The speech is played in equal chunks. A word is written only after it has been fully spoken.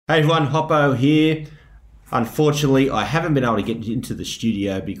Hey everyone, Hoppo here. Unfortunately, I haven't been able to get into the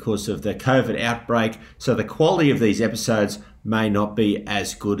studio because of the COVID outbreak, so the quality of these episodes may not be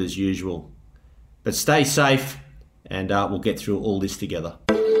as good as usual. But stay safe and we'll get through all this together.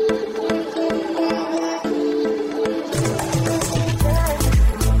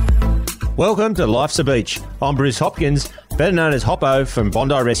 Welcome to Life's a Beach. I'm Bruce Hopkins, better known as Hoppo from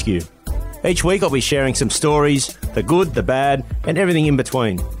Bondi Rescue. Each week I'll be sharing some stories, the good, the bad, and everything in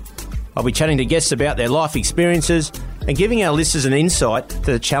between. I'll be chatting to guests about their life experiences and giving our listeners an insight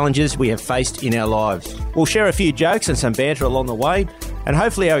to the challenges we have faced in our lives. We'll share a few jokes and some banter along the way, and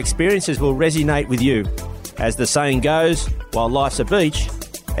hopefully our experiences will resonate with you. As the saying goes, while life's a beach,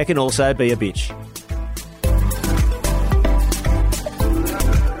 it can also be a bitch.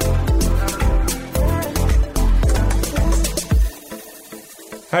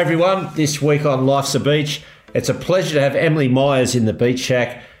 Hey everyone, this week on Life's a Beach, it's a pleasure to have Emily Myers in the Beach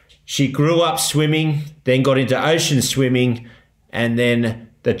Shack. She grew up swimming, then got into ocean swimming, and then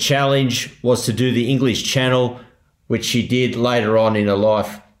the challenge was to do the English Channel, which she did later on in her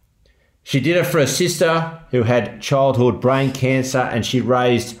life. She did it for her sister who had childhood brain cancer, and she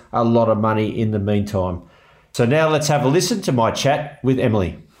raised a lot of money in the meantime. So now let's have a listen to my chat with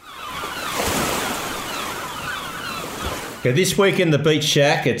Emily. Okay, this week in the Beach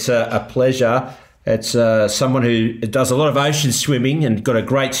Shack, it's a pleasure. It's someone who does a lot of ocean swimming and got a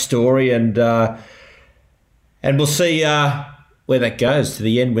great story, and we'll see where that goes to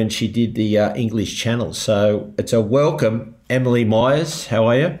the end when she did the English Channel. So it's a welcome, Emily Myers. How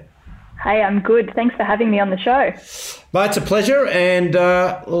are you? Hey, I'm good. Thanks for having me on the show. Well, it's a pleasure, and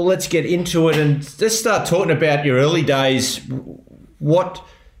let's get into it and let's start talking about your early days. What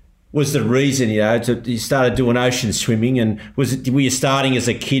was the reason, you started doing ocean swimming, and were you starting as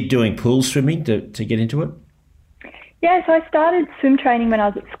a kid doing pool swimming to get into it? Yeah, so I started swim training when I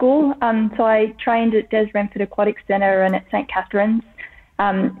was at school. So I trained at Des Renford Aquatic Centre and at St Catherine's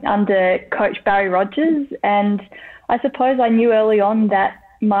under Coach Barry Rogers. And I suppose I knew early on that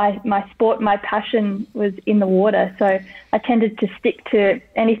my sport, my passion was in the water. So I tended to stick to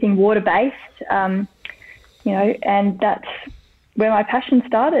anything water-based, and that's where my passion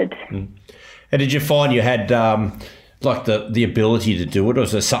started. And did you find you had the ability to do it, or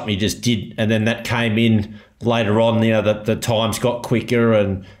was there something you just did and then that came in later on, that the times got quicker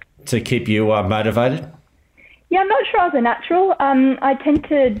and to keep you motivated? Yeah, I'm not sure I was a natural. I tend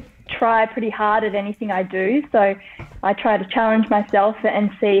to try pretty hard at anything I do. So I try to challenge myself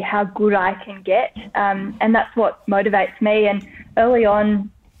and see how good I can get. And that's what motivates me. And early on,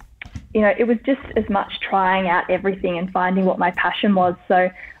 it was just as much trying out everything and finding what my passion was. So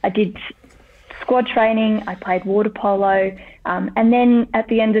I did squad training, I played water polo, and then at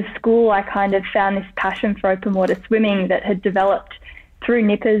the end of school, I kind of found this passion for open water swimming that had developed through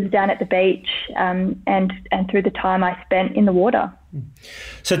nippers down at the beach, and through the time I spent in the water.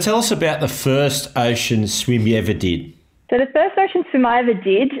 So tell us about the first ocean swim you ever did. So the first ocean swim I ever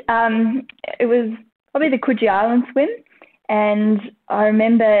did, it was probably the Coogee Island swim. And I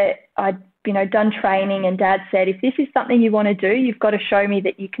remember I'd, done training, and Dad said, if this is something you want to do, you've got to show me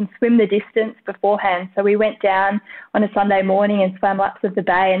that you can swim the distance beforehand. So we went down on a Sunday morning and swam laps of the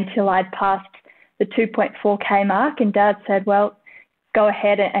bay until I'd passed the 2.4K mark. And Dad said, well, go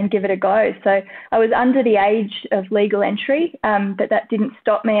ahead and give it a go. So I was under the age of legal entry, but that didn't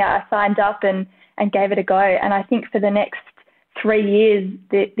stop me. I signed up and gave it a go. And I think for the next 3 years,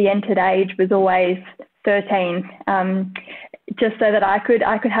 the entered age was always 13, just so that I could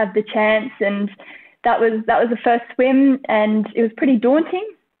have the chance. And that was the first swim, and it was pretty daunting.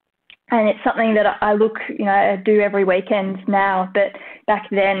 And it's something that I do every weekend now, but back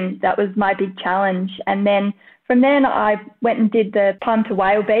then that was my big challenge. And then from then I went and did the Palm to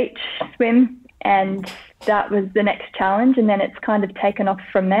Whale Beach swim, and that was the next challenge. And then it's kind of taken off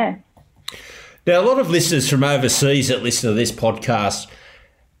from there. Now, a lot of listeners from overseas that listen to this podcast,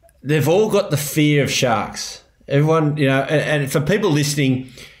 they've all got the fear of sharks. Everyone, and for people listening,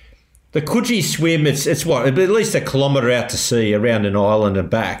 the Coogee swim, it's what, at least a kilometre out to sea around an island and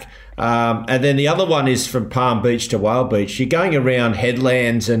back. And then the other one is from Palm Beach to Whale Beach. You're going around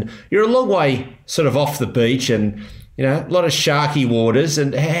headlands and you're a long way sort of off the beach, and, a lot of sharky waters.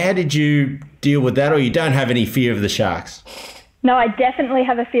 And how did you deal with that, or you don't have any fear of the sharks? No, I definitely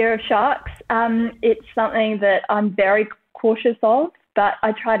have a fear of sharks. It's something that I'm very cautious of, but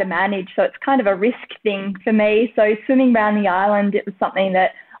I try to manage. So it's kind of a risk thing for me. So swimming around the island, it was something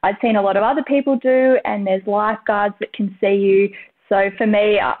that I'd seen a lot of other people do, and there's lifeguards that can see you. So for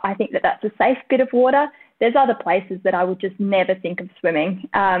me, I think that that's a safe bit of water. There's other places that I would just never think of swimming,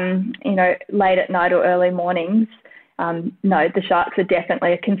 late at night or early mornings. no, the sharks are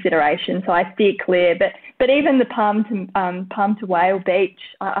definitely a consideration. So I steer clear. But even the Palm to Whale Beach,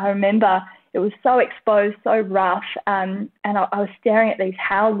 I remember it was so exposed, so rough, and I was staring at these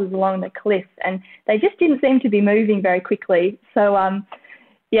houses along the cliff, and they just didn't seem to be moving very quickly. So,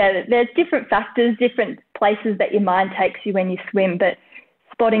 yeah, there's different factors, different places that your mind takes you when you swim, but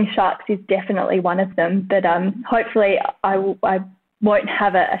spotting sharks is definitely one of them. But hopefully I won't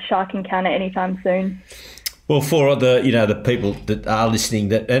have a shark encounter anytime soon. Well, for the people that are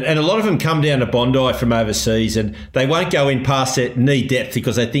listening, and a lot of them come down to Bondi from overseas, and they won't go in past their knee depth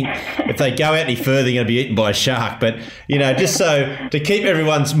because they think if they go out any further, they're going to be eaten by a shark. But just so to keep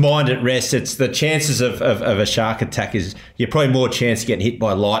everyone's mind at rest, it's the chances of a shark attack is you're probably more chance of getting hit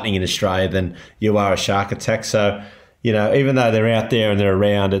by lightning in Australia than you are a shark attack. So even though they're out there and they're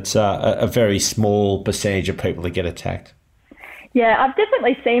around, it's a very small percentage of people that get attacked. Yeah, I've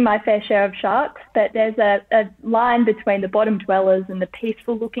definitely seen my fair share of sharks, but there's a line between the bottom dwellers and the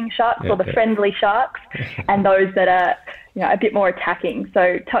peaceful-looking sharks, or the friendly sharks, and those that are, a bit more attacking.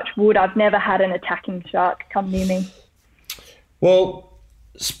 So, touch wood, I've never had an attacking shark come near me. Well,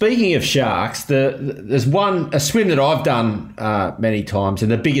 speaking of sharks, there's a swim that I've done many times,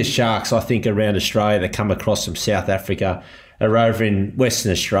 and the biggest sharks I think around Australia that come across from South Africa are over in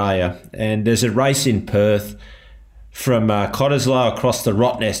Western Australia, and there's a race in Perth from Cottesloe across the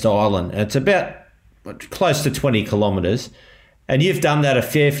Rottnest Island. And it's about close to 20 kilometres. And you've done that a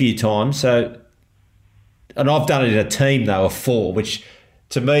fair few times. And I've done it in a team, though, of 4, which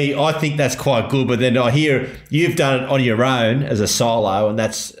to me, I think that's quite good. But then I hear you've done it on your own as a solo, and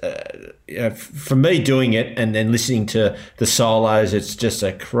that's, for me doing it and then listening to the solos, it's just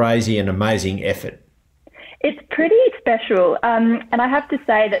a crazy and amazing effort. It's pretty special, and I have to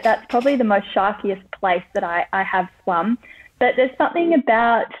say that that's probably the most sharkiest place that I have swum. But there's something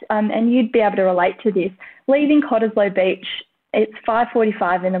about, and you'd be able to relate to this, leaving Cottesloe Beach, it's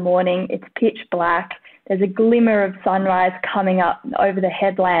 5:45 in the morning, it's pitch black, there's a glimmer of sunrise coming up over the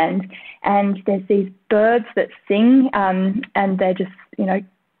headland, and there's these birds that sing, and they're just,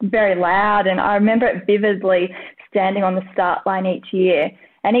 very loud. And I remember it vividly standing on the start line each year.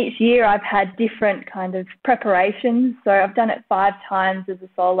 And each year I've had different kind of preparations. So I've done it 5 times as a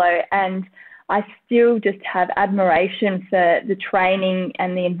solo, and I still just have admiration for the training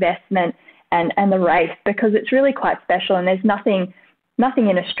and the investment and the race, because it's really quite special, and there's nothing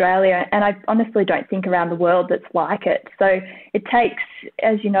in Australia, and I honestly don't think around the world that's like it. So it takes,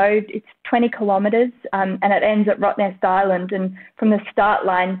 as you know, it's 20 kilometres, and it ends at Rottnest Island, and from the start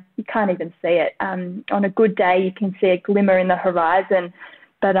line you can't even see it. On a good day you can see a glimmer in the horizon.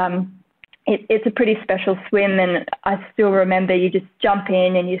 But it's a pretty special swim, and I still remember you just jump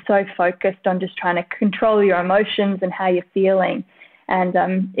in and you're so focused on just trying to control your emotions and how you're feeling. And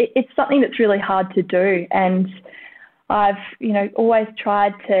it's something that's really hard to do. And I've, always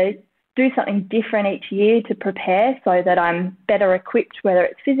tried to do something different each year to prepare so that I'm better equipped, whether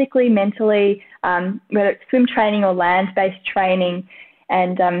it's physically, mentally, whether it's swim training or land-based training.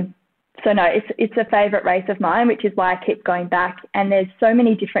 And so no, it's a favourite race of mine, which is why I keep going back. And there's so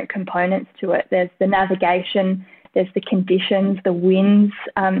many different components to it. There's the navigation, there's the conditions, the winds.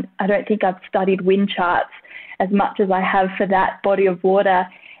 I don't think I've studied wind charts as much as I have for that body of water.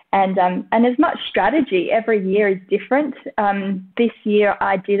 And as much strategy. Every year is different. This year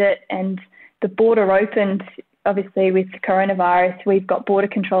I did it, and the border opened. Obviously with coronavirus, we've got border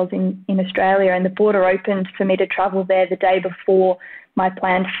controls in Australia, and the border opened for me to travel there the day before my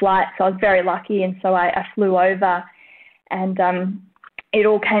planned flight. So I was very lucky, and so I flew over, and it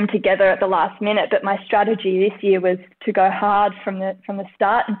all came together at the last minute. But my strategy this year was to go hard from the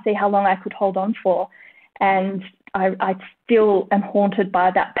start and see how long I could hold on for. And I still am haunted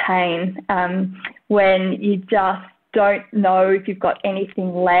by that pain when you just don't know if you've got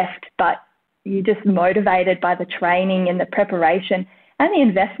anything left, but you're just motivated by the training and the preparation and the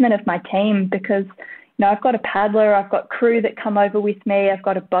investment of my team, because I've got a paddler, I've got crew that come over with me, I've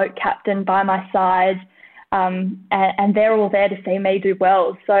got a boat captain by my side, and they're all there to see me do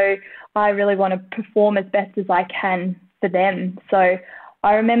well. So I really want to perform as best as I can for them. So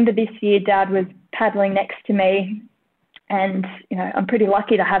I remember this year Dad was paddling next to me, and I'm pretty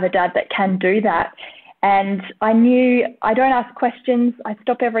lucky to have a dad that can do that. And I knew I don't ask questions. I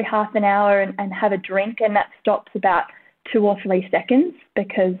stop every half an hour and have a drink, and that stops about 2 or 3 seconds,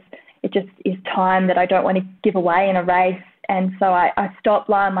 because it just is time that I don't want to give away in a race. And so I stop,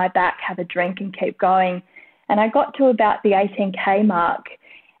 lie on my back, have a drink and keep going. And I got to about the 18K mark.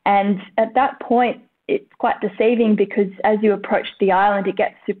 And at that point, it's quite deceiving, because as you approach the island, it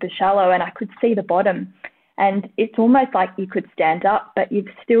gets super shallow, and I could see the bottom. And it's almost like you could stand up, but you've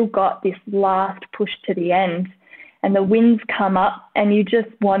still got this last push to the end. and the winds come up and you just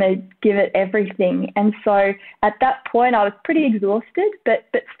want to give it everything. And so at that point I was pretty exhausted, but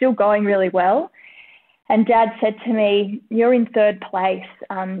still going really well. And Dad said to me, you're in third place,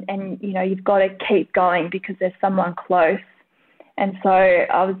 and you've got to keep going because there's someone close. And so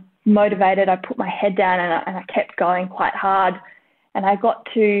I was motivated. I put my head down and I kept going quite hard. And I got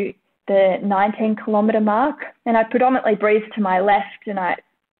to the 19-kilometre mark, and I predominantly breathed to my left and I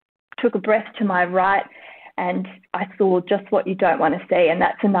took a breath to my right, and I saw just what you don't want to see, and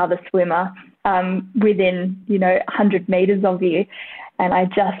that's another swimmer within 100 metres of you. And I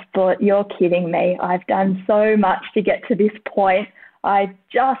just thought, you're kidding me. I've done so much to get to this point. I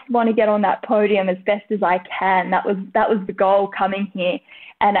just want to get on that podium as best as I can. That was the goal coming here.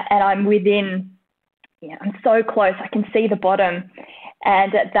 And I'm within, I'm so close. I can see the bottom.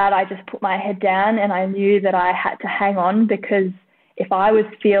 And at that, I just put my head down and I knew that I had to hang on, because if I was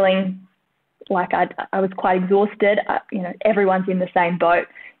feeling like I was quite exhausted, everyone's in the same boat.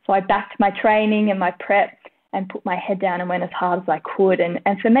 So I backed my training and my prep and put my head down and went as hard as I could. And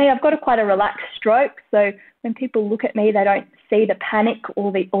for me, I've got quite a relaxed stroke. So when people look at me, they don't see the panic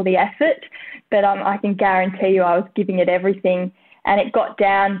or the effort, but I can guarantee you I was giving it everything. And it got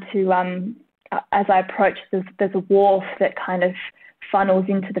down to, as I approached, there's a wharf that kind of funnels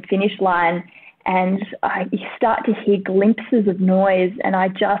into the finish line, and you start to hear glimpses of noise, and I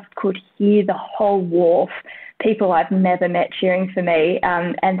just could hear the whole wharf, people I've never met cheering for me,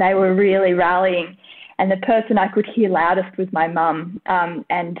 and they were really rallying. And the person I could hear loudest was my mum,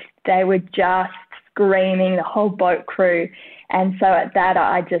 and they were just screaming, the whole boat crew. And so at that,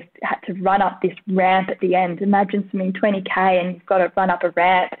 I just had to run up this ramp at the end. Imagine swimming 20K and you've got to run up a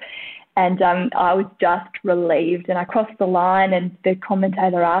ramp. And I was just relieved. And I crossed the line, and the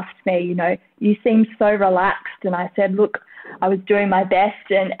commentator asked me, you seem so relaxed. And I said, look, I was doing my best.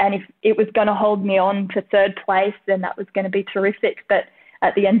 And if it was going to hold me on to third place, then that was going to be terrific. But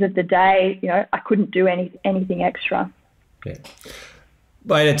at the end of the day, I couldn't do anything extra. Yeah.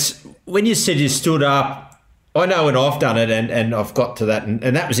 But it's when you said you stood up, I know when I've done it and I've got to that,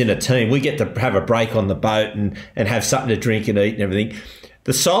 and that was in a team. We get to have a break on the boat and have something to drink and eat and everything.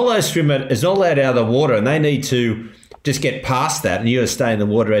 The solo swimmer is not allowed out of the water, and they need to just get past that, and you got to stay in the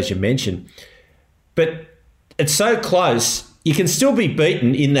water, as you mentioned. But it's so close, you can still be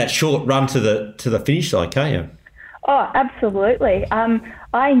beaten in that short run to the finish line, can't you? Oh, absolutely.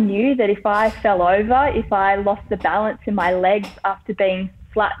 I knew that if I fell over, if I lost the balance in my legs after being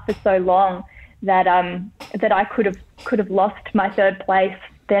flat for so long, that I could have lost my third place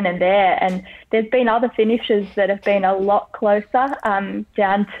then and there. And there's been other finishes that have been a lot closer,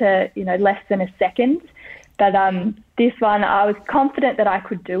 down to less than a second. But this one, I was confident that I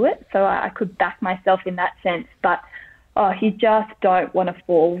could do it, so I could back myself in that sense. But you just don't want to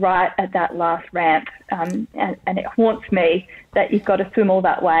fall right at that last ramp, and it haunts me that you've got to swim all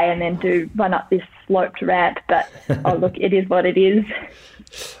that way and then run up this sloped ramp. But look, it is what it is.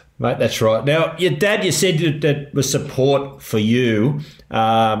 Mate, that's right. Now, your dad, you said that was support for you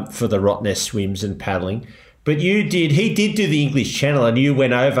for the Rottnest swims and paddling, but he did do the English Channel, and you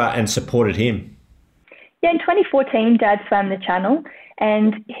went over and supported him. Yeah, in 2014, Dad swam the Channel,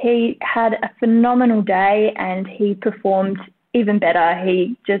 and he had a phenomenal day, and he performed even better.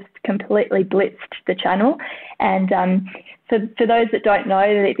 He just completely blitzed the Channel. And for those that don't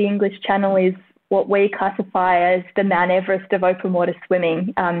know, the English Channel is what we classify as the Mount Everest of open water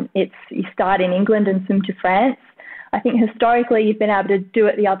swimming. You start in England and swim to France. I think historically you've been able to do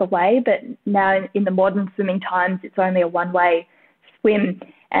it the other way, but now in the modern swimming times, it's only a one-way swim.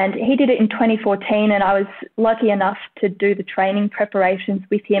 And he did it in 2014, and I was lucky enough to do the training preparations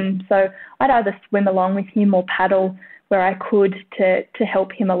with him. So I'd either swim along with him or paddle where I could to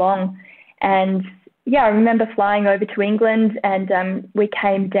help him along. And yeah, I remember flying over to England, and we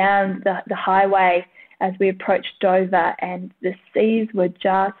came down the highway as we approached Dover, and the seas were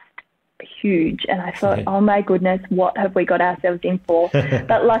just huge. And I thought, oh my goodness, what have we got ourselves in for?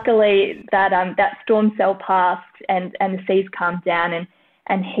 But luckily that storm cell passed, and the seas calmed down,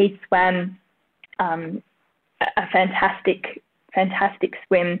 and he swam a fantastic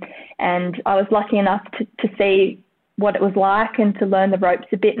swim. And I was lucky enough to see what it was like and to learn the ropes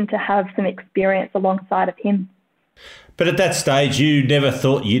a bit and to have some experience alongside of him. But at that stage, you never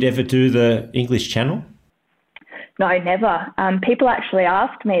thought you'd ever do the English Channel? No, never. People actually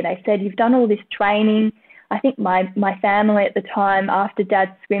asked me, they said, you've done all this training. I think my family at the time, after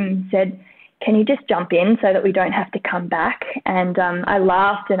Dad's swim, said, can you just jump in so that we don't have to come back? And I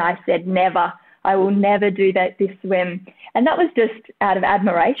laughed and I said, never. I will never do this swim. And that was just out of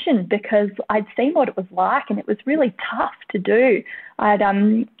admiration, because I'd seen what it was like, and it was really tough to do. I'd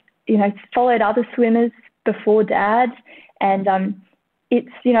followed other swimmers before Dad, and it's,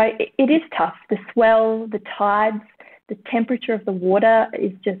 you know, it is tough. The swell, the tides, the temperature of the water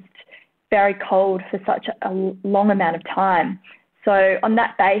is just very cold for such a long amount of time. So on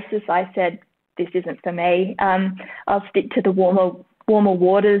that basis, I said, this isn't for me. I'll stick to the warmer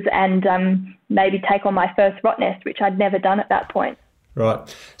waters and maybe take on my first Rottnest, which I'd never done at that point.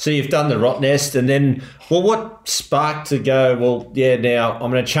 Right. So you've done the Rottnest, and then, well, what sparked to go, well, yeah, now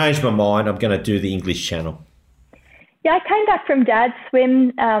I'm going to change my mind. I'm going to do the English Channel. Yeah, I came back from Dad's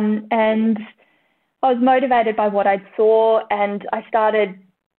swim and I was motivated by what I saw, and I started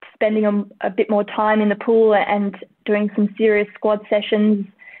spending a bit more time in the pool and doing some serious squad sessions.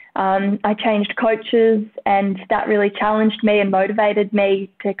 I changed coaches, and that really challenged me and motivated me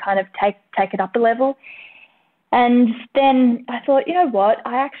to kind of take it up a level. And then I thought, you know what,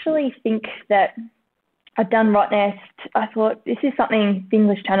 I actually think that I've done Rottnest. I thought this is something, the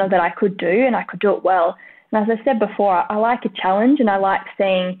English Channel, that I could do, and I could do it well. And as I said before, I like a challenge, and I like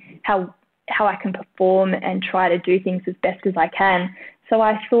seeing how I can perform and try to do things as best as I can. So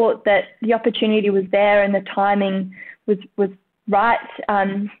I thought that the opportunity was there and the timing was right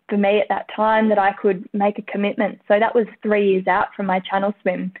for me at that time, that I could make a commitment. So that was 3 years out from my Channel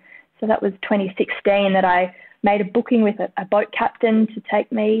swim. So that was 2016 that I made a booking with a boat captain to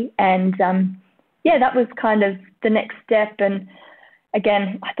take me. And that was kind of the next step. And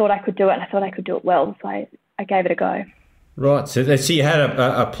again, I thought I could do it, and I thought I could do it well. So I gave it a go. Right. So you had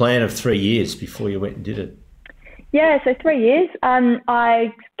a plan of 3 years before you went and did it. Yeah, so 3 years.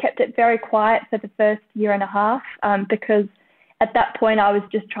 I kept it very quiet for the first year and a half because at that point I was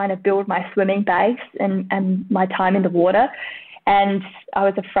just trying to build my swimming base and my time in the water. And I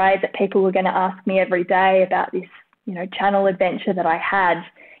was afraid that people were going to ask me every day about this, you know, Channel adventure that I had.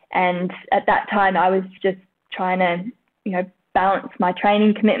 And at that time I was just trying to, you know, balance my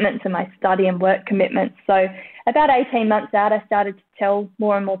training commitments and my study and work commitments. So about 18 months out, I started to tell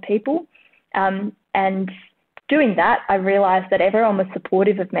more and more people. And doing that, I realised that everyone was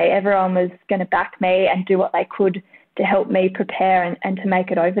supportive of me. Everyone was going to back me and do what they could to help me prepare and to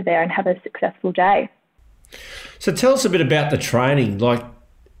make it over there and have a successful day. So tell us a bit about the training. Like,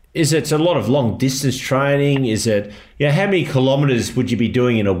 is it a lot of long distance training? Is it, how many kilometres would you be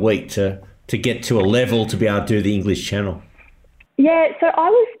doing in a week to get to a level to be able to do the English Channel? Yeah, so I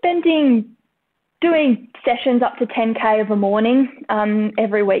was doing sessions up to 10K of a morning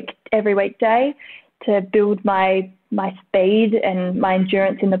every weekday to build my speed and my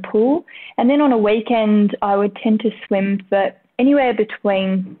endurance in the pool. And then on a weekend, I would tend to swim for anywhere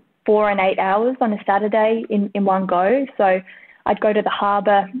between 4 and 8 hours on a Saturday in one go. So I'd go to the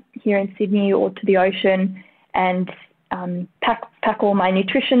harbour here in Sydney or to the ocean and pack all my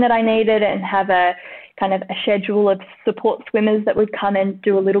nutrition that I needed and have a kind of a schedule of support swimmers that would come and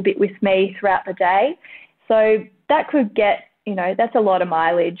do a little bit with me throughout the day. So that could get, that's a lot of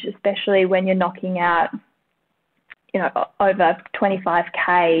mileage, especially when you're knocking out, over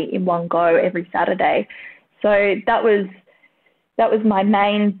 25K in one go every Saturday. So that was my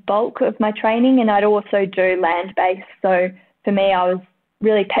main bulk of my training, and I'd also do land-based. So for me, I was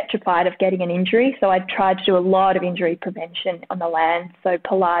really petrified of getting an injury. So I tried to do a lot of injury prevention on the land. So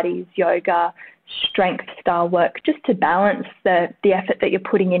Pilates, yoga, strength style work, just to balance the effort that you're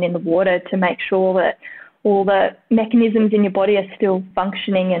putting in the water to make sure that all the mechanisms in your body are still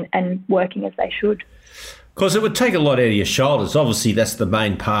functioning and working as they should. Because it would take a lot out of your shoulders. Obviously, that's the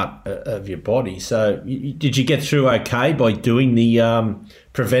main part of your body. So did you get through okay by doing the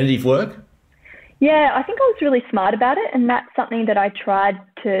preventative work? Yeah, I think I was really smart about it, and that's something that I tried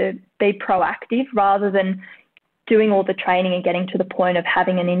to be proactive rather than doing all the training and getting to the point of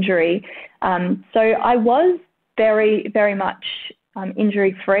having an injury. So I was very, very much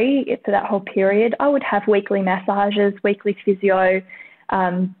injury-free for that whole period. I would have weekly massages, weekly physio,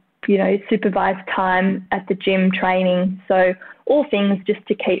 supervised time at the gym training. So all things just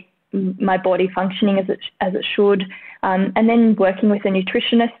to keep my body functioning as it should. And then working with a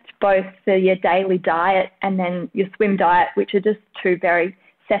nutritionist, both for your daily diet and then your swim diet, which are just two very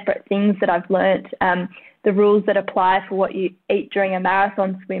separate things that I've learnt. The rules that apply for what you eat during a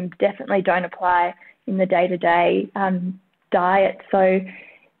marathon swim definitely don't apply in the day-to-day diet. So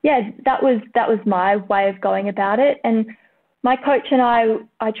yeah, that was my way of going about it. And my coach and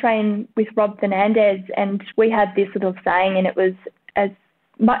I train with Rob Fernandez, and we had this little saying, and it was as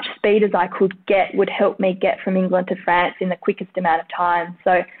much speed as I could get would help me get from England to France in the quickest amount of time.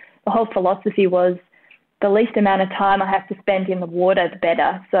 So the whole philosophy was the least amount of time I have to spend in the water, the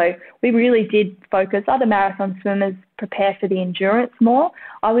better. So we really did focus. Other marathon swimmers prepare for the endurance more.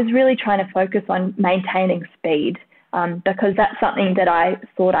 I was really trying to focus on maintaining speed because that's something that I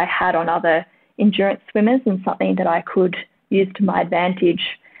thought I had on other endurance swimmers and something that I could use to my advantage.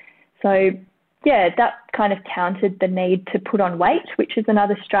 So yeah, that kind of countered the need to put on weight, which is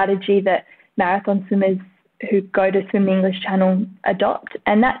another strategy that marathon swimmers who go to swim the English Channel adopt.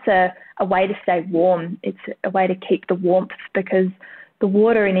 And that's a way to stay warm. It's a way to keep the warmth, because the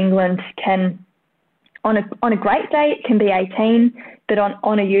water in England can, on a great day, it can be 18, but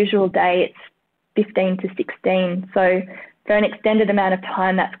on a usual day, it's 15 to 16. So for an extended amount of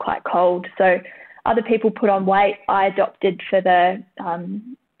time, that's quite cold. So other people put on weight. I adopted for the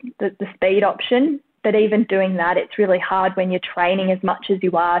speed option, but even doing that, it's really hard when you're training as much as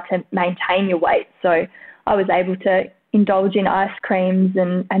you are to maintain your weight. So I was able to indulge in ice creams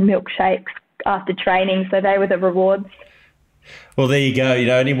and milkshakes after training. So they were the rewards. Well, there you go.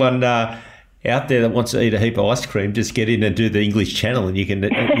 Anyone out there that wants to eat a heap of ice cream, just get in and do the English Channel, and you can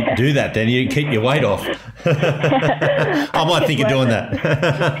do that. Then you can keep your weight off. I might think of doing that.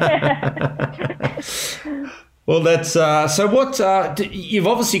 Well, that's so. What you've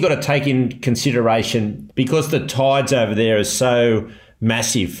obviously got to take in consideration, because the tides over there are so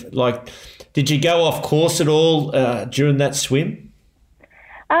massive. Like, did you go off course at all during that swim?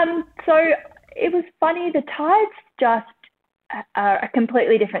 So it was funny. The tides just are a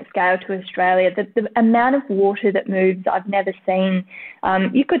completely different scale to Australia. The amount of water that moves, I've never seen.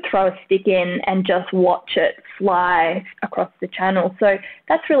 You could throw a stick in and just watch it fly across the channel. So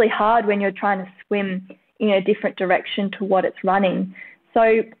that's really hard when you're trying to swim in a different direction to what it's running.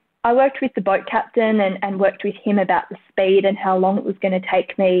 So I worked with the boat captain and worked with him about the speed and how long it was going to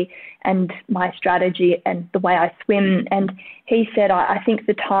take me and my strategy and the way I swim. And he said, I think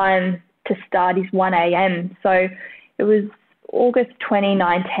the time to start is 1 a.m. So it was August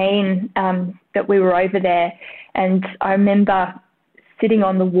 2019 that we were over there. And I remember sitting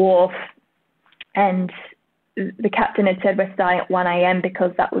on the wharf, and the captain had said we're starting at 1 a.m.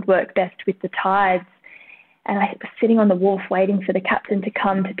 because that would work best with the tides. And I was sitting on the wharf waiting for the captain to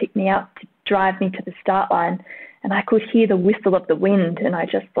come to pick me up, to drive me to the start line. And I could hear the whistle of the wind. And I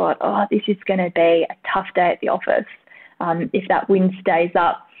just thought, this is going to be a tough day at the office if that wind stays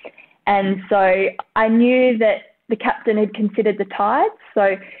up. And so I knew that the captain had considered the tides.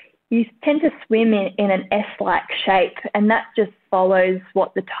 So you tend to swim in an S-like shape, and that just follows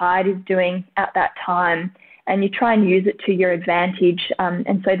what the tide is doing at that time. And you try and use it to your advantage.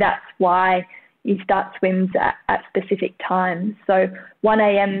 And so that's why you start swims at specific times. So 1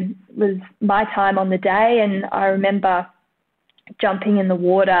 a.m. was my time on the day, and I remember jumping in the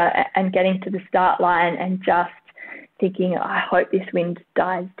water and getting to the start line and just thinking, I hope this wind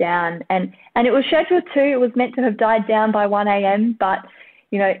dies down. And it was scheduled to. It was meant to have died down by 1 a.m., but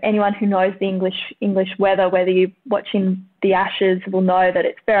anyone who knows the English weather, whether you're watching the Ashes, will know that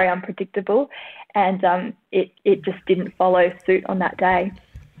it's very unpredictable, and it just didn't follow suit on that day.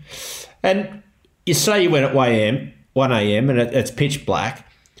 And you say you went at 1 a.m. and it's pitch black.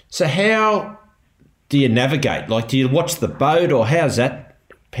 So how do you navigate? Like, do you watch the boat, or how's that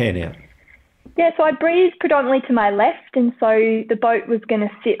pan out? Yeah, so I breathed predominantly to my left, and so the boat was going to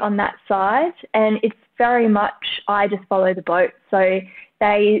sit on that side, and it's very much I just follow the boat. So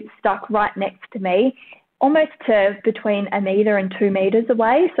they stuck right next to me, almost to between 1 metre and 2 metres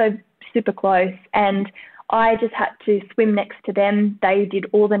away, so super close. And I just had to swim next to them. They did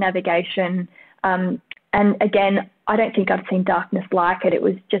all the navigation. And again, I don't think I've seen darkness like it. It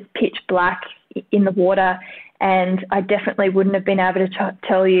was just pitch black in the water, and I definitely wouldn't have been able to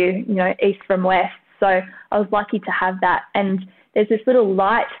tell you, east from west. So I was lucky to have that. And there's this little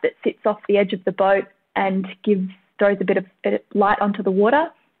light that sits off the edge of the boat and throws a bit of light onto the water.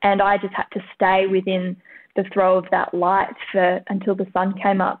 And I just had to stay within the throw of that light until the sun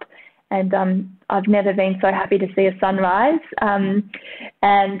came up. And I've never been so happy to see a sunrise.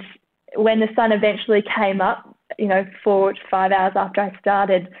 And when the sun eventually came up, 4 to 5 hours after I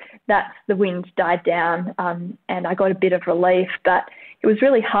started, the wind died down, and I got a bit of relief. But it was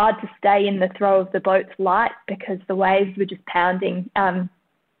really hard to stay in the throw of the boat's light because the waves were just pounding.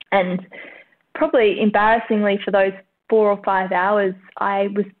 And probably embarrassingly, for those 4 or 5 hours, I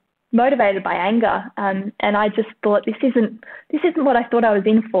was motivated by anger, and I just thought, this isn't what I thought I was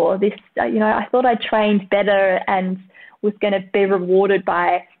in for. I thought I trained better and was going to be rewarded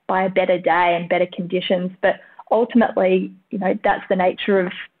by a better day and better conditions. But ultimately, that's the nature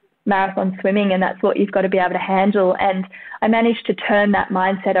of marathon swimming, and that's what you've got to be able to handle. And I managed to turn that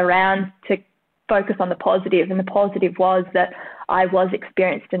mindset around to focus on the positive, and the positive was that I was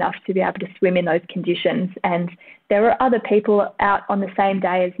experienced enough to be able to swim in those conditions. And there were other people out on the same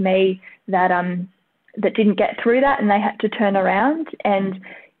day as me that didn't get through that, and they had to turn around. And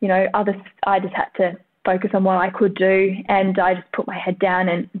others, I just had to focus on what I could do, and I just put my head down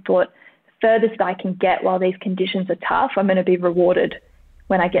and thought, furthest I can get while these conditions are tough, I'm going to be rewarded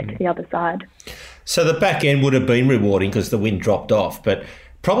when I get to the other side. So the back end would have been rewarding because the wind dropped off, but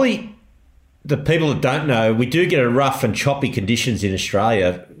probably the people that don't know, we do get a rough and choppy conditions in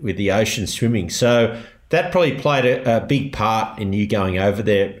Australia with the ocean swimming. So that probably played a big part in you going over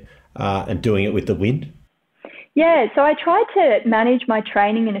there and doing it with the wind. Yeah, so I tried to manage my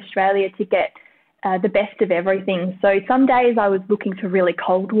training in Australia to get the best of everything. So some days I was looking for really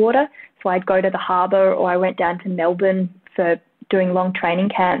cold water, so I'd go to the harbour or I went down to Melbourne for doing long training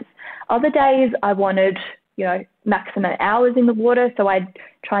camps. Other days I wanted, maximum hours in the water, so I'd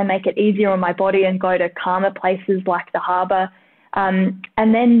try and make it easier on my body and go to calmer places like the harbour. And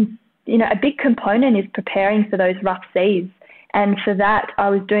then, a big component is preparing for those rough seas. And for that, I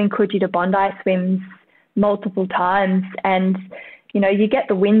was doing Coogee to Bondi swims multiple times. And, you get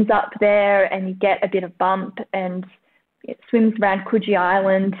the winds up there and you get a bit of bump, and it swims around Coogee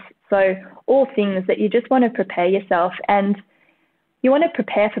Island. So all things that you just want to prepare yourself, and you want to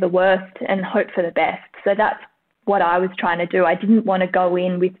prepare for the worst and hope for the best. So that's what I was trying to do. I didn't want to go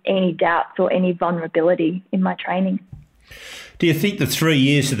in with any doubts or any vulnerability in my training. Do you think the 3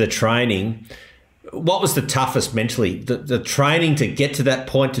 years of the training, what was the toughest mentally? The training to get to that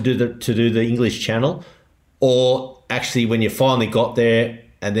point to do the English Channel, or actually when you finally got there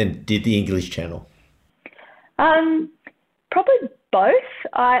and then did the English Channel? Probably both.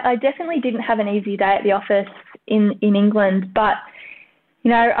 I definitely didn't have an easy day at the office in England, but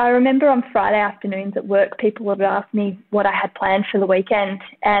I remember on Friday afternoons at work, people would ask me what I had planned for the weekend,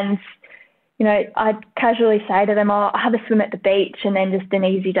 and I'd casually say to them, I have a swim at the beach and then just an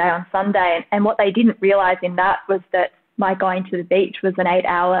easy day on Sunday. And what they didn't realise in that was that my going to the beach was an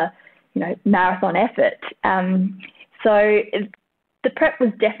 8-hour, marathon effort. So the prep was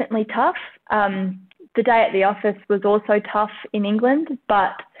definitely tough. The day at the office was also tough in England,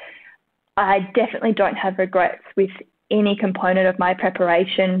 but I definitely don't have regrets with any component of my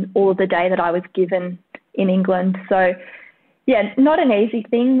preparation or the day that I was given in England. So yeah, not an easy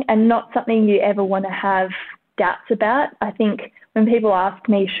thing and not something you ever want to have doubts about. I think when people ask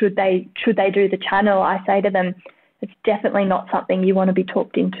me, should they do the channel, I say to them, it's definitely not something you want to be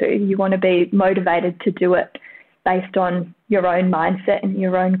talked into. You want to be motivated to do it based on your own mindset and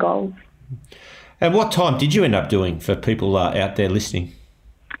your own goals. And what time did you end up doing for people out there listening?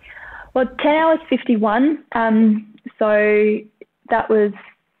 Well, 10 hours 51. So that was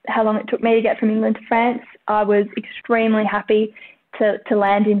how long it took me to get from England to France. I was extremely happy to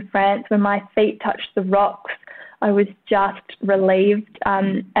land in France. When my feet touched the rocks, I was just relieved,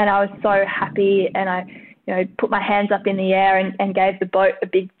 and I was so happy, and I put my hands up in the air and gave the boat a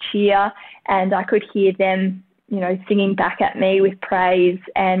big cheer, and I could hear them singing back at me with praise,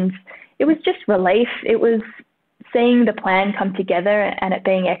 and it was just relief. It was seeing the plan come together and it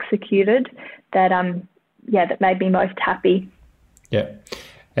being executed that made me most happy. Yeah.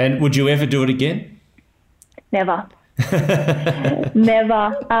 And would you ever do it again? Never.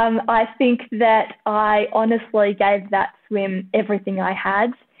 Never. I think that I honestly gave that swim everything I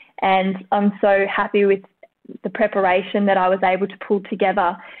had, and I'm so happy with the preparation that I was able to pull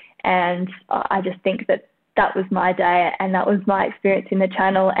together, and I just think that was my day and that was my experience in the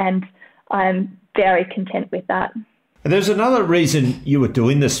channel, and I'm very content with that. And there's another reason you were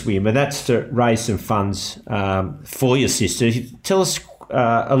doing the swim, and that's to raise some funds for your sister. Tell us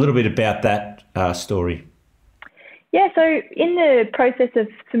a little bit about that story. Yeah, so in the process of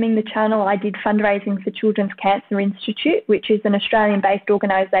swimming the channel, I did fundraising for Children's Cancer Institute, which is an Australian-based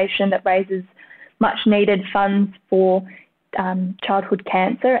organisation that raises much-needed funds for childhood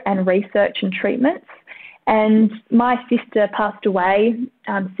cancer and research and treatments. And my sister passed away,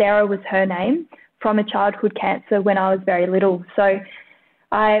 Sarah was her name, from a childhood cancer when I was very little. So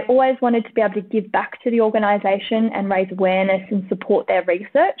I always wanted to be able to give back to the organisation and raise awareness and support their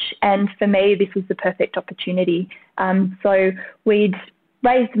research. And for me, this was the perfect opportunity. So we'd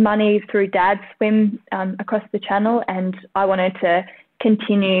raised money through Dad's Swim across the channel, and I wanted to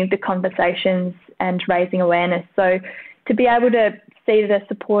continue the conversations and raising awareness. So to be able to see the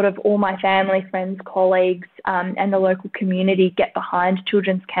support of all my family, friends, colleagues, and the local community get behind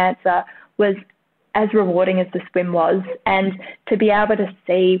children's cancer was as rewarding as the swim was. And to be able to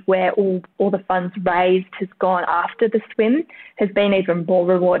see where all the funds raised has gone after the swim has been even more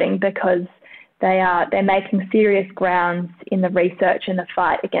rewarding, because they're making serious grounds in the research and the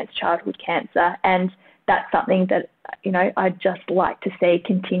fight against childhood cancer. And that's something that, I'd just like to see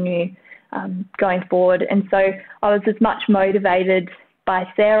continue going forward. And so I was as much motivated by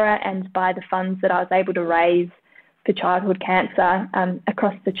Sarah and by the funds that I was able to raise for childhood cancer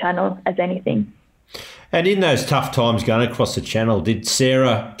across the channel as anything. And in those tough times going across the channel, did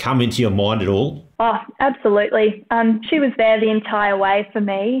Sarah come into your mind at all? Oh, absolutely. She was there the entire way for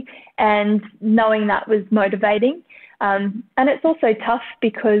me, and knowing that was motivating. And it's also tough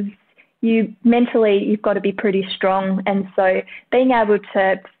because you've got to be pretty strong. And so being able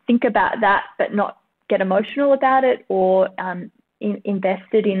to think about that but not get emotional about it or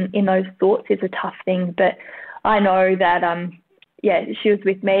invested in those thoughts is a tough thing. But I know that, she was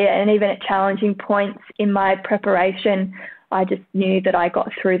with me, and even at challenging points in my preparation, I just knew that I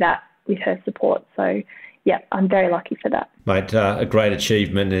got through that with her support. So, yeah, I'm very lucky for that. Mate, a great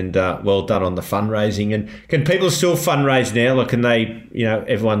achievement, and well done on the fundraising. And can people still fundraise now? Or can they,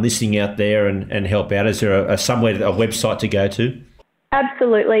 everyone listening out there and help out? Is there a website to go to?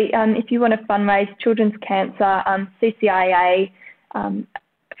 Absolutely. If you want to fundraise children's cancer, CCIA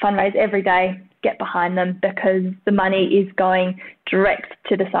fundraise every day. Get behind them, because the money is going direct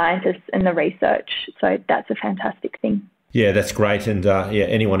to the scientists and the research. So that's a fantastic thing. Yeah, that's great. And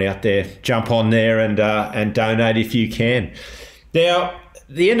anyone out there, jump on there and donate if you can. Now, at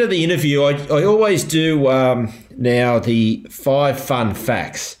the end of the interview, I always do now the 5 fun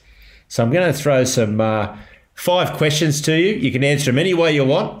facts. So I'm going to throw some 5 questions to you. You can answer them any way you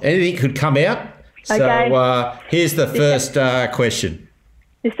want. Anything could come out. Okay. So here's the first question.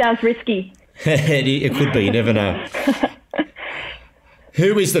 This sounds risky. It could be. You never know.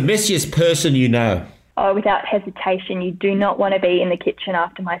 Who is the messiest person you know? Oh, without hesitation, you do not want to be in the kitchen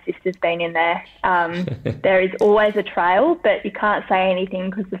after my sister's been in there. There is always a trail, but you can't say anything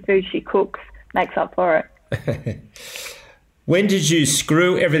because the food she cooks makes up for it. When did you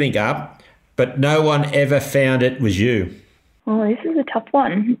screw everything up, but no one ever found it was you? Oh, this is a tough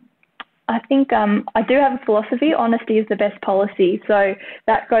one. I think I do have a philosophy, honesty is the best policy. So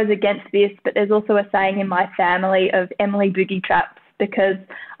that goes against this, but there's also a saying in my family of Emily boogie traps, because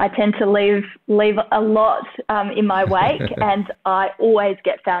I tend to leave a lot in my wake and I always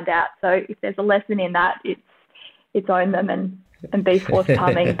get found out. So if there's a lesson in that, it's own them and be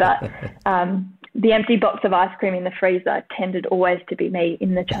forthcoming. But the empty box of ice cream in the freezer tended always to be me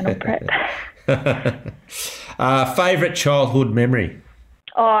in the channel prep. Favourite childhood memory?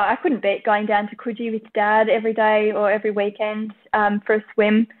 Oh, I couldn't beat going down to Coogee with Dad every day or every weekend for a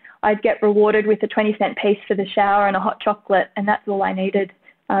swim. I'd get rewarded with a 20-cent piece for the shower and a hot chocolate, and that's all I needed.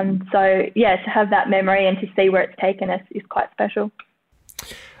 To have that memory and to see where it's taken us is quite special.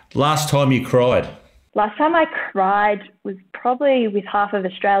 Last time you cried? Last time I cried was probably with half of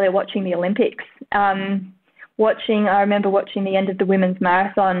Australia watching the Olympics. I remember watching the end of the women's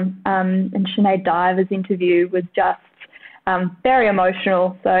marathon, and Sinead Diver's interview was just very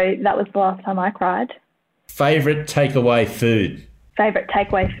emotional. So that was the last time I cried. Favourite takeaway food? Favourite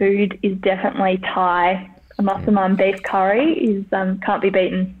takeaway food is definitely Thai. A massaman beef curry can't be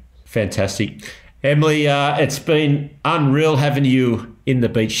beaten. Fantastic. Emily, it's been unreal having you in the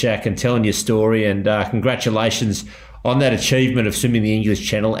Beach Shack and telling your story, and congratulations on that achievement of swimming the English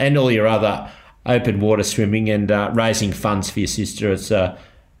Channel and all your other open water swimming and raising funds for your sister.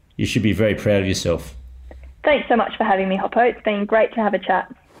 You should be very proud of yourself. Thanks so much for having me, Hoppo. It's been great to have a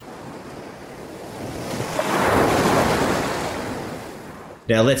chat.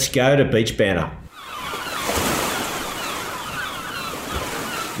 Now let's go to Beach Banner.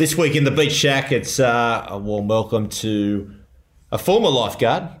 This week in the Beach Shack, it's a warm welcome to a former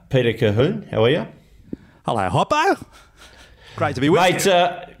lifeguard, Peter Colquhoun. How are you? Hello, Hoppo. Great to be with you.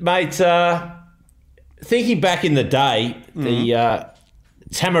 Mate, thinking back in the day, the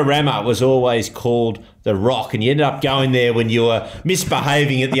Tamarama was always called the Rock, and you ended up going there when you were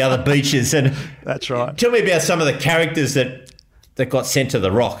misbehaving at the other beaches. And that's right. Tell me about some of the characters that got sent to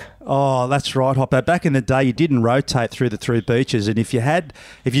the Rock. Oh, that's right, Hopper. Back in the day, you didn't rotate through the 3 beaches, and if you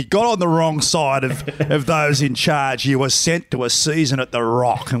got on the wrong side of those in charge, you were sent to a season at the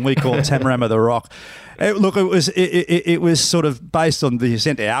Rock, and we called Tamarama the Rock. It was sort of based on the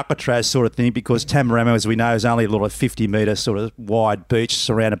ascent to Alcatraz sort of thing, because Tamarama, as we know, is only a little 50-metre sort of wide beach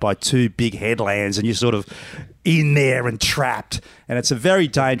surrounded by 2 big headlands, and you're sort of in there and trapped. And it's a very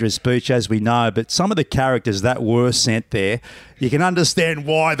dangerous beach, as we know, but some of the characters that were sent there, you can understand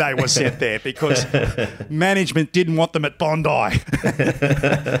why they were sent there, because management didn't want them at Bondi.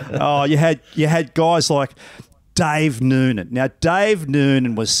 Oh, you had guys like Dave Noonan. Now, Dave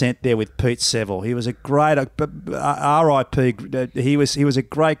Noonan was sent there with Pete Seville. He was a great R.I.P. He was a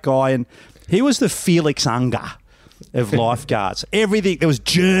great guy, and he was the Felix Unger of lifeguards. Everything, there was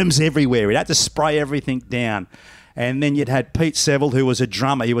germs everywhere. He had to spray everything down. And then you'd had Pete Seville, who was a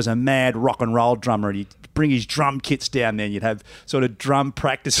drummer. He was a mad rock and roll drummer, and he'd bring his drum kits down there, and you'd have sort of drum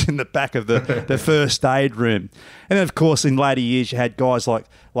practice in the back of the first aid room. And then, of course, in later years, you had guys like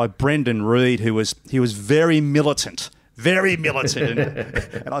Brendan Reid, he was very militant. Very militant,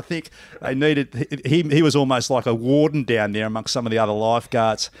 and I think they needed. He was almost like a warden down there amongst some of the other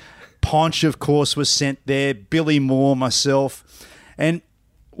lifeguards. Ponch, of course, was sent there. Billy Moore, myself, and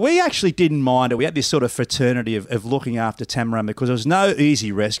we actually didn't mind it. We had this sort of fraternity of looking after Tamarama because there was no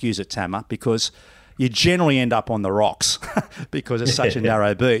easy rescues at Tama because you generally end up on the rocks because it's such a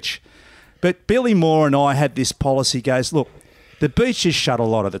narrow beach. But Billy Moore and I had this policy, goes, look, the beach is shut a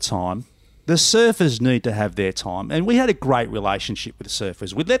lot of the time. The surfers need to have their time. And we had a great relationship with the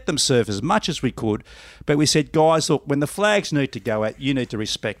surfers. We let them surf as much as we could, but we said, guys, look, when the flags need to go out, you need to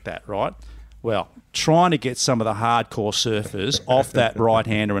respect that, right? Well, trying to get some of the hardcore surfers off that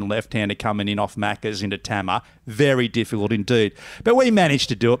right-hander and left-hander coming in off Macca's into Tama, very difficult indeed. But we managed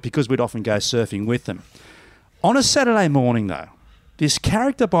to do it because we'd often go surfing with them. On a Saturday morning, though, this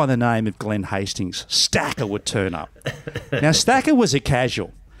character by the name of Glenn Hastings, Stacker, would turn up. Now, Stacker was a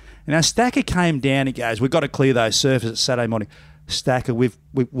casual. Now, Stacker came down and goes, we've got to clear those surfers at Saturday morning. Stacker,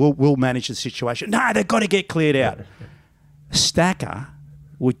 we'll manage the situation. No, they've got to get cleared out. Stacker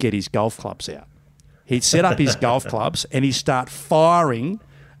would get his golf clubs out. He'd set up his golf clubs and he'd start firing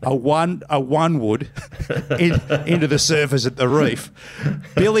a one wood into the surfers at the reef.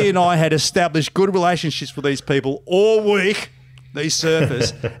 Billy and I had established good relationships with these people all week, these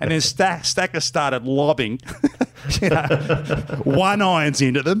surfers, and then Stacker started lobbing one irons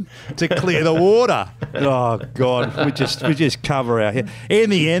into them to clear the water. Oh God, we just cover our head. In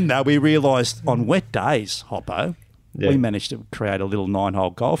the end, though, we realised on wet days, Hoppo, we managed to create a little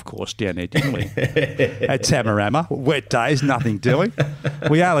 9-hole golf course down there, didn't we? At Tamarama, wet days, nothing doing.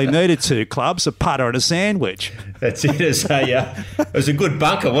 We only needed 2 clubs, a putter and a sandwich. That's it. It was a good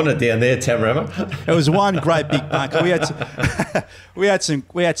bunker, wasn't it, down there, Tamarama? It was one great big bunker. We had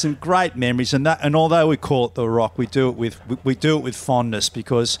some great memories, and although we call it the Rock, we do it with fondness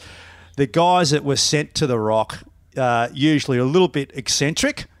because the guys that were sent to the Rock usually are a little bit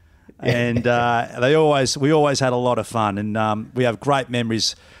eccentric. And we always had a lot of fun, and we have great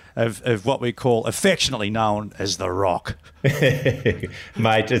memories of what we call affectionately known as the Rock.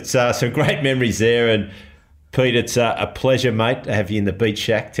 Mate, it's some great memories there, and Pete, it's a pleasure, mate, to have you in the beach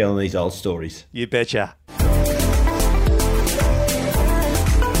shack telling these old stories. You betcha.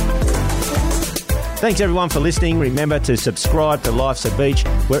 Thanks everyone for listening. Remember to subscribe to Life's a Beach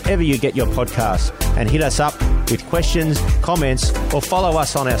wherever you get your podcasts, and hit us up with questions, comments, or follow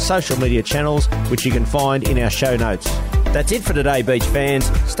us on our social media channels, which you can find in our show notes. That's it for today, beach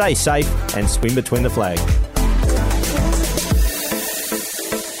fans. Stay safe and swim between the flags.